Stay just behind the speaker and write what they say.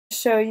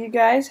show you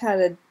guys how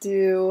to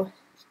do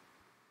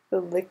the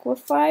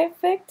Liquify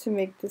effect to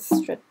make this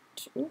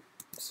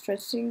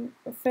stretching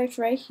effect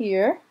right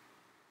here.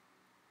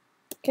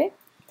 Okay,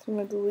 so I'm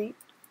going to delete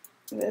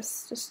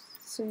this just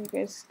so you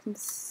guys can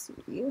see.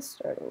 Let's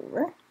start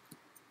over.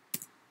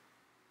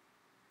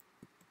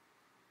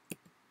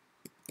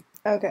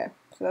 Okay,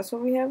 so that's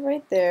what we have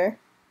right there.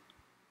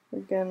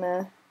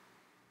 I'm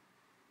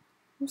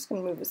just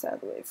gonna move this out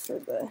of the way for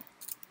the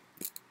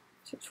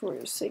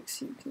tutorial's sake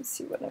so you can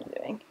see what I'm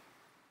doing.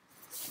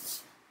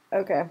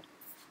 Okay.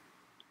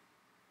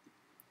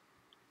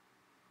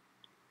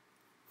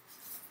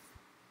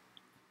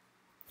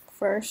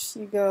 First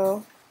you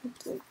go,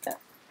 delete that.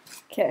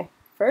 Okay,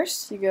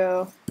 first you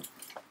go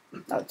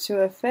out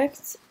to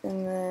Effects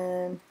and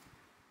then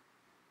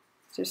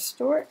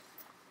Distort,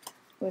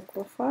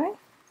 Liquify,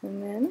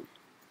 and then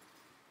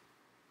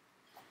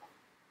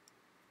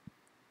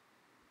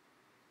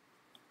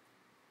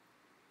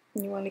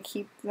you want to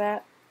keep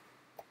that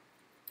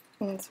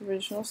in its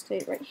original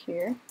state right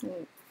here,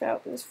 and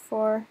about this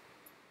far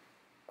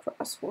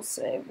across. We'll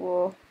say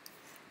we'll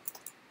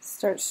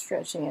start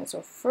stretching it.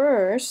 So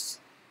first,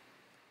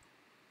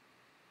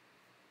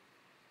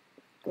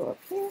 go up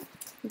here.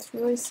 It's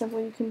really simple.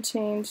 You can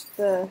change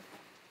the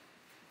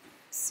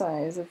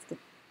size of the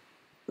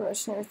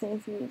brush and everything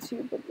if you need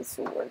to, but this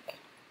will work.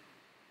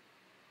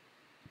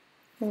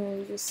 And then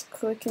you just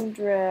click and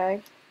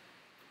drag.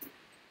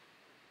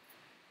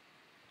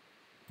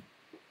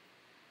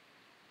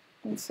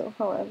 And so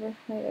however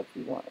high up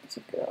you want it to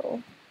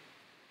go.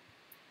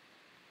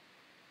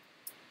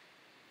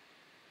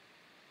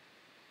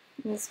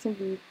 And this can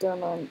be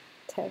done on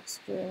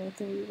text or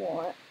anything you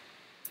want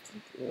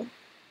to do.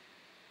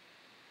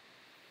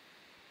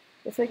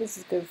 I feel like this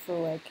is good for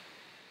like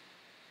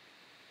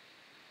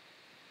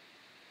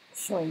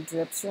showing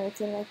drips or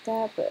anything like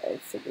that, but I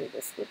figured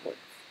this would work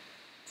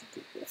to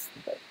do this.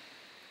 But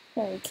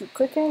and you keep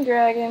clicking and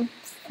dragging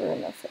for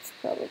enough. That's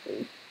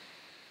probably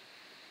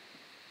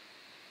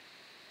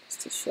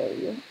just to show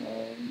you.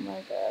 Oh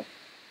my god.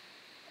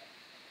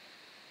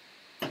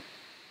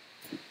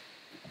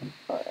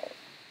 Alright.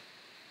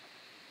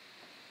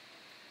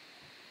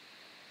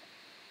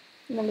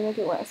 And then to make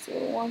it last a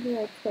little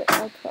longer,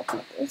 I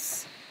copied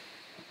this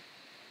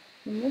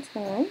one more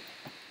time.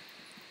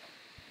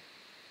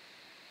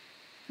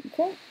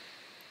 Okay.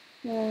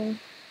 And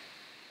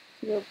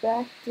to go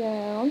back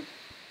down,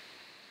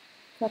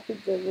 copy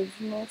the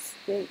original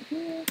state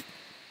here.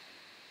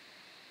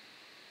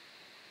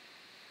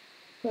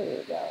 Put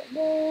it about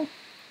there.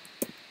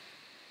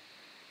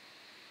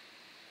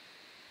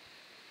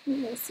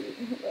 Let's see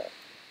how that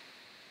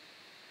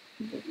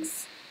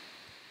looks.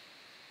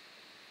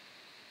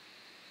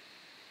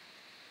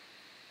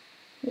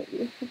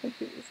 Maybe the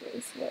computer's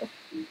really slow.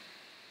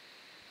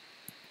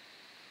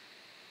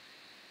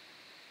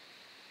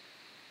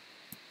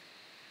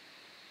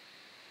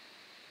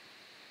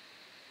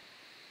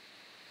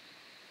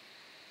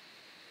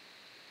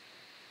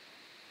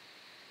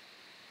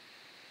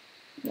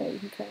 Now you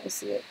can kind of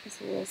see it. It's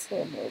a little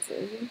slow mode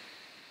version.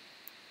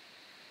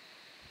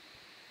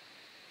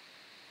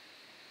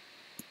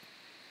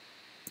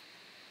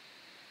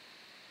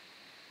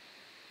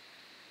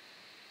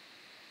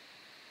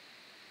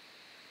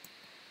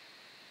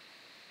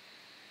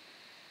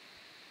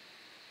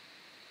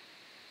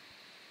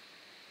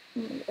 Oh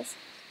my gosh.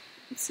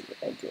 Let's see what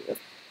I did with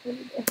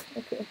it.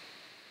 Okay.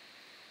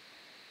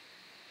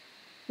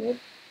 Yep.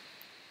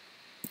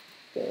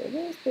 There it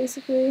is,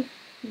 basically.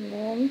 And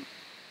then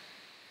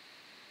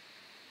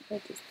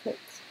I just put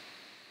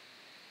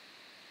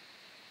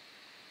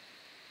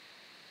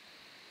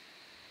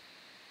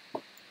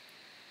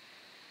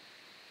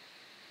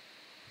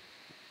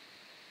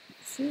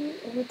shoe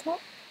over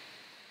top.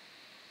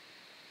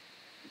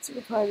 It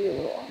will probably be a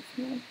little off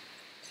now.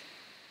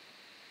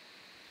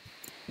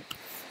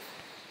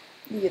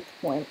 You get the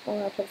point. I'll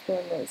have to go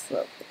in really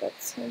slow, but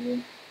that's how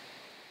you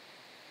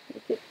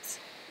make it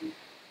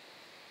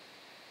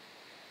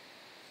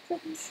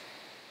stretch.